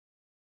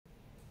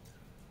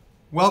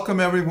Welcome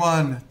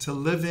everyone to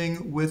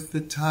Living with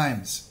the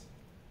Times.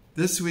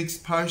 This week's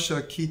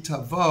Parsha Ki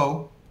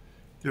Tavo,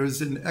 there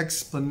is an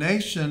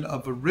explanation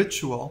of a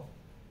ritual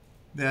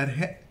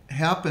that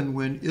happened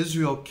when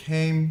Israel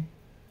came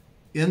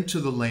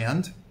into the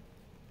land,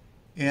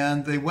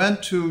 and they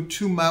went to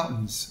two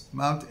mountains,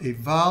 Mount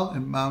Eval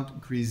and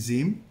Mount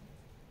Gerizim,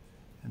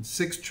 and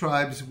 6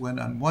 tribes went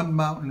on one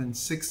mountain and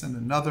 6 on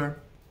another,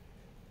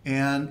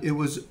 and it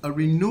was a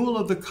renewal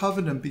of the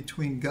covenant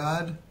between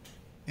God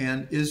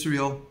and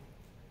Israel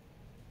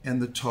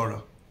and the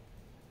Torah.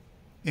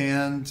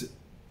 And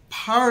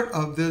part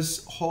of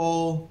this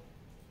whole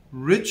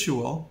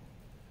ritual,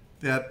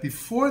 that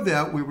before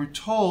that we were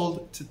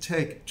told to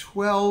take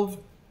 12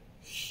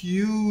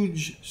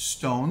 huge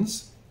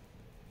stones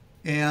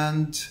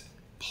and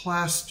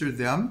plaster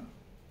them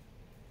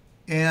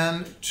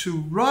and to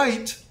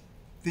write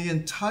the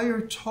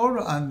entire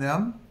Torah on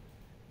them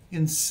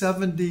in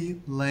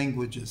 70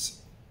 languages.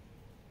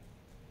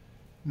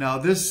 Now,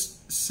 this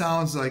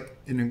sounds like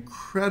an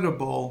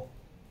incredible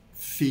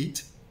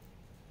feat.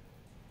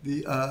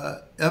 The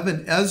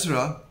Ibn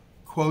Ezra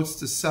quotes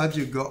the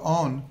Saadia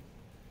Gaon,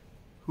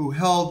 who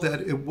held that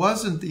it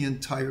wasn't the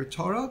entire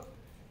Torah,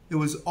 it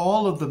was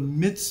all of the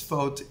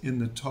mitzvot in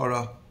the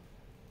Torah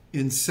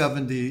in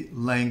 70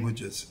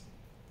 languages.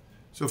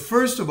 So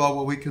first of all,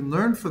 what we can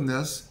learn from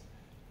this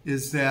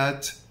is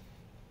that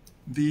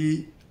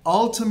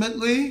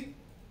ultimately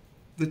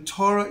the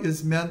Torah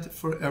is meant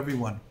for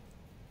everyone.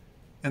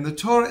 And the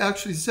Torah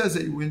actually says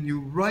that when you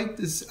write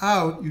this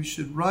out, you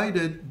should write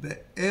it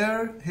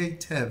be'er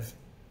heitev,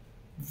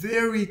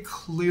 very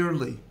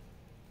clearly.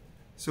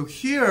 So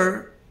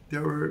here,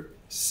 there were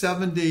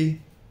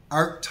 70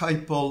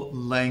 archetypal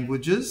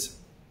languages,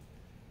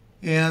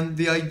 and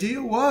the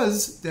idea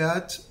was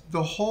that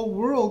the whole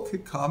world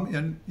could come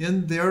and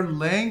in their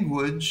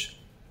language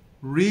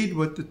read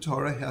what the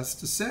Torah has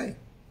to say.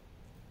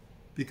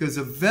 Because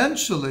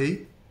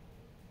eventually,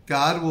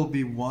 God will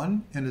be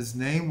one and his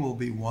name will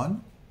be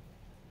one.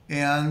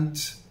 And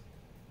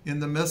in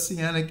the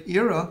Messianic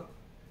era,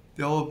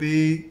 there will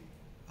be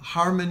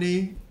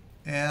harmony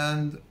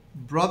and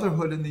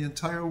brotherhood in the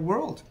entire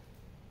world.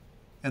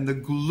 And the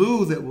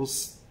glue that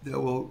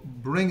will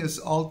bring us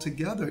all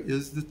together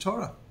is the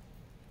Torah.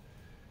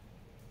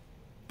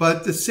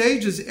 But the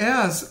sages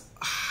ask,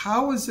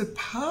 how is it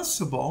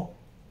possible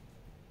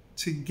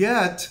to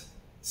get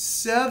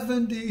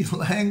 70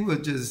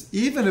 languages,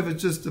 even if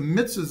it's just the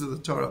mitzvahs of the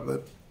Torah,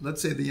 but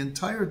let's say the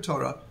entire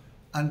Torah,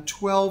 on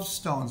 12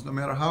 stones, no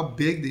matter how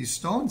big these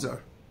stones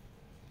are.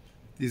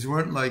 These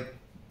weren't like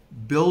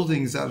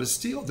buildings out of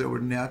steel, they were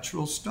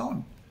natural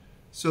stone.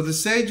 So the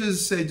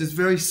sages say just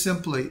very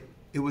simply,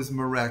 it was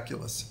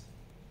miraculous.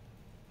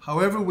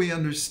 However we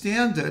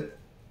understand it,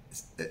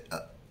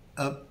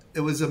 it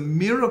was a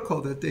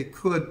miracle that they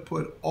could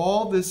put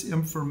all this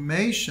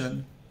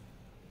information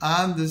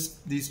on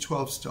these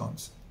 12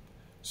 stones.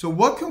 So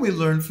what can we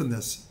learn from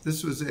this?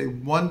 This was a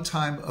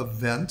one-time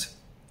event,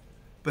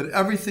 but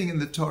everything in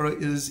the Torah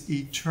is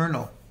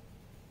eternal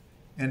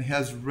and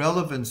has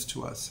relevance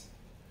to us.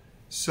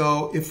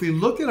 So if we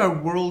look at our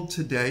world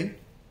today,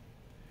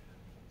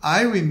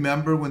 I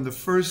remember when the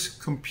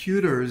first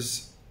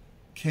computers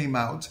came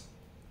out,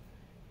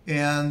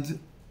 and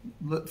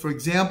for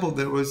example,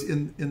 there was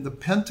in the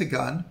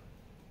Pentagon,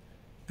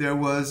 there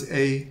was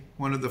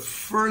one of the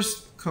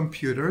first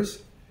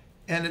computers,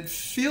 and it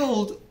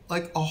filled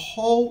like a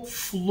whole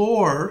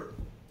floor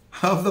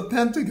of the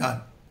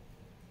Pentagon.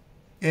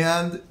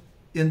 And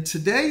in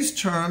today's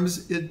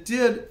terms, it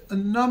did a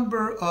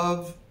number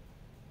of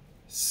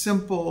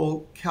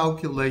simple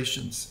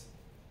calculations.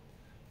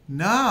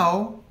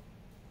 Now,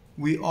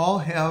 we all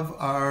have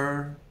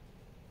our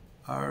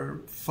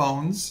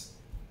phones.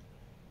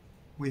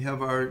 We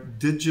have our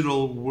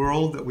digital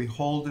world that we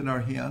hold in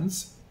our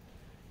hands,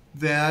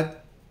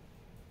 that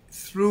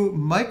through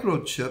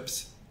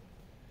microchips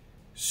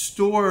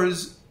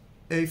stores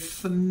a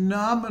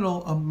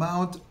phenomenal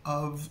amount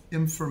of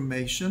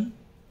information.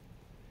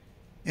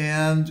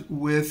 And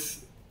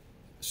with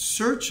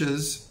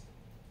searches,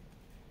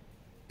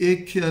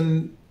 it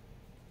can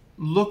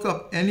look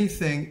up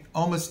anything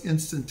almost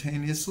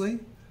instantaneously.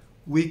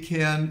 We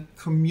can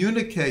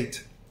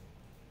communicate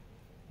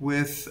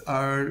with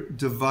our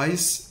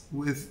device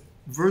with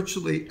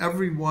virtually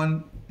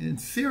everyone, in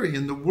theory,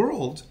 in the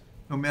world,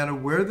 no matter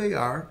where they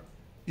are,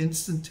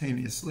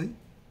 instantaneously.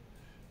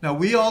 Now,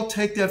 we all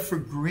take that for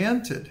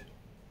granted,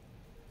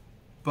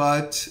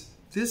 but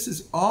this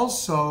is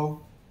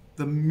also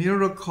the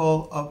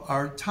miracle of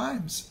our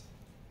times.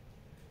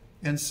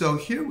 And so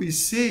here we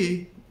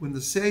see when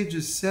the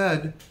sages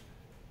said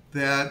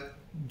that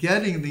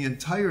getting the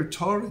entire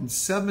Torah in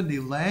 70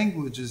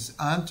 languages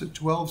onto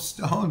 12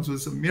 stones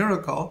was a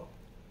miracle.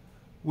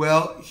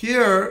 Well,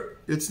 here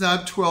it's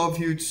not 12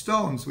 huge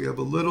stones. We have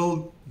a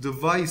little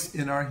device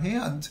in our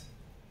hand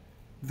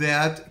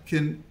that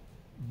can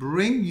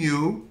bring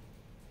you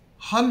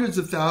hundreds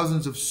of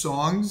thousands of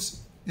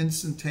songs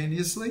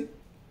instantaneously,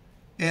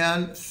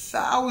 and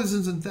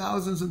thousands and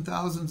thousands and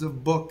thousands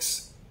of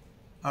books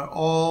are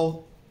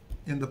all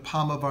in the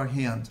palm of our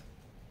hand,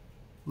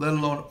 let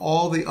alone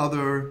all the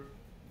other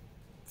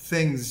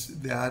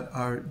things that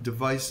our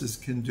devices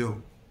can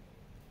do.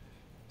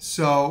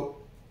 So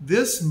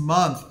this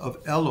month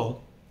of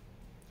Elul,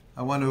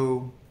 I want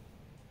to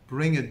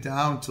bring it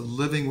down to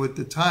living with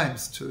the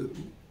times, to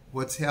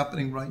what's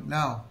happening right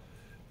now.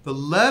 The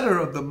letter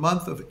of the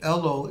month of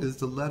Elul is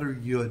the letter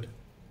Yud.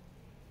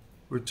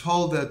 We're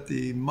told that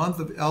the month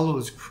of Elul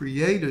is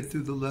created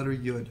through the letter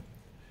Yud.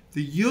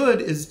 The Yud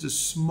is the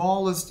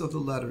smallest of the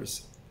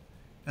letters,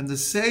 and the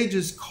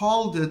sages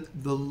called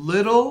it the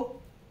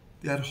little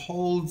that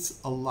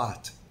holds a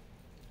lot.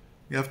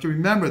 You have to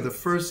remember the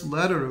first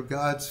letter of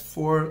God's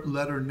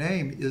four-letter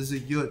name is a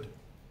Yud.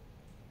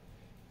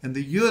 And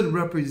the Yud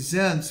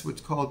represents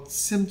what's called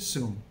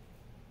Tzimtzum,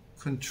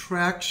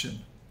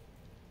 contraction.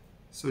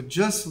 So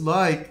just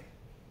like,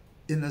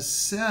 in a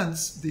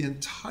sense, the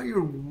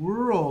entire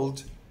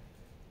world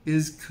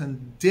is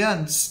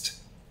condensed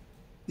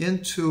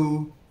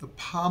into the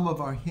palm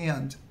of our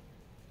hand,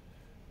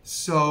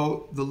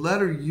 so the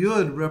letter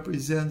Yud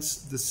represents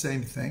the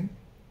same thing.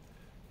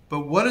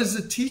 But what is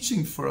it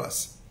teaching for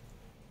us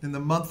in the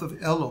month of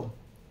Elul?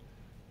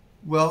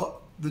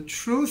 Well, the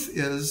truth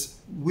is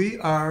we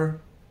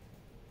are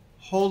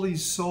holy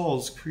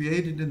souls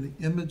created in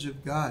the image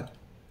of God.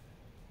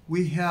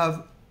 We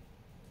have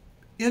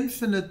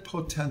infinite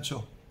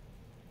potential.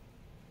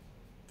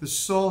 The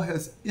soul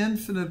has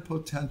infinite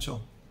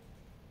potential.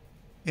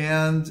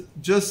 And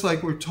just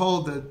like we're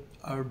told that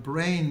our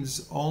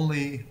brains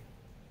only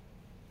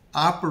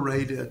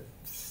operate at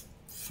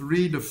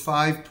 3 to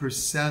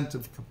 5%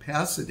 of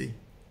capacity,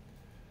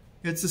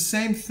 it's the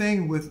same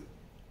thing with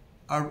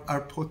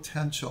our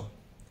potential.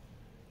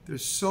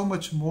 There's so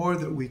much more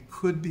that we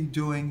could be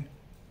doing,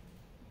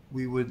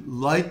 we would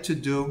like to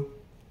do,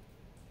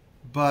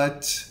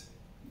 but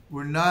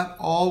we're not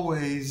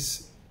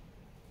always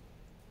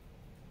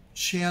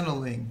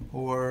channeling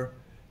or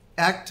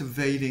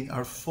activating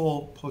our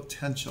full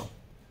potential.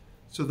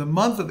 So the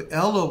month of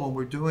Elul, when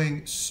we're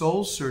doing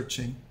soul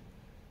searching,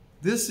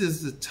 this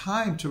is the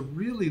time to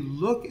really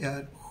look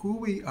at who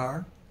we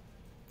are,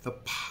 the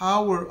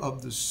power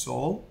of the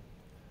soul,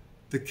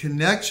 the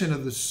connection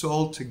of the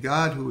soul to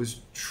God, who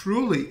is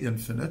truly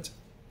infinite,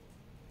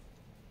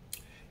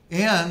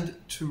 and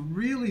to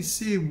really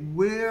see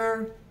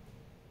where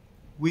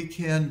we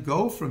can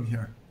go from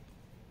here.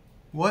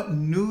 What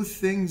new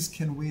things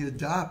can we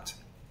adopt?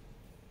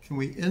 Can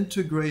we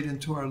integrate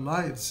into our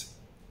lives?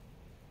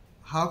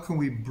 How can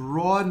we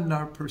broaden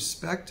our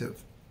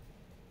perspective,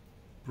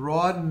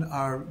 broaden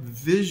our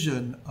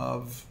vision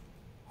of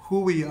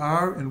who we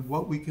are and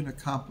what we can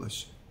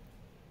accomplish?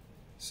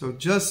 So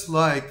just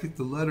like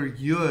the letter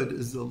Yud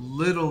is the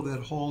little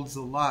that holds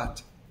a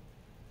lot,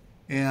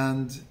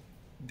 and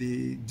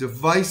the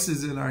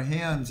devices in our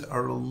hands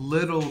are a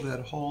little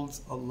that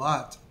holds a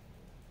lot.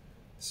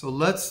 So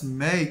let's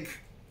make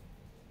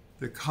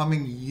the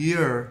coming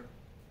year,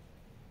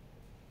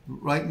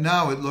 right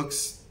now it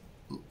looks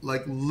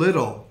like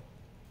little,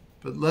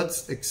 but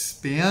let's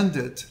expand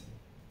it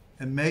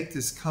and make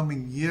this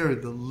coming year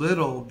the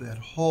little that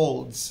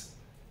holds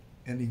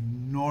an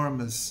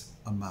enormous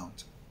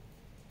amount.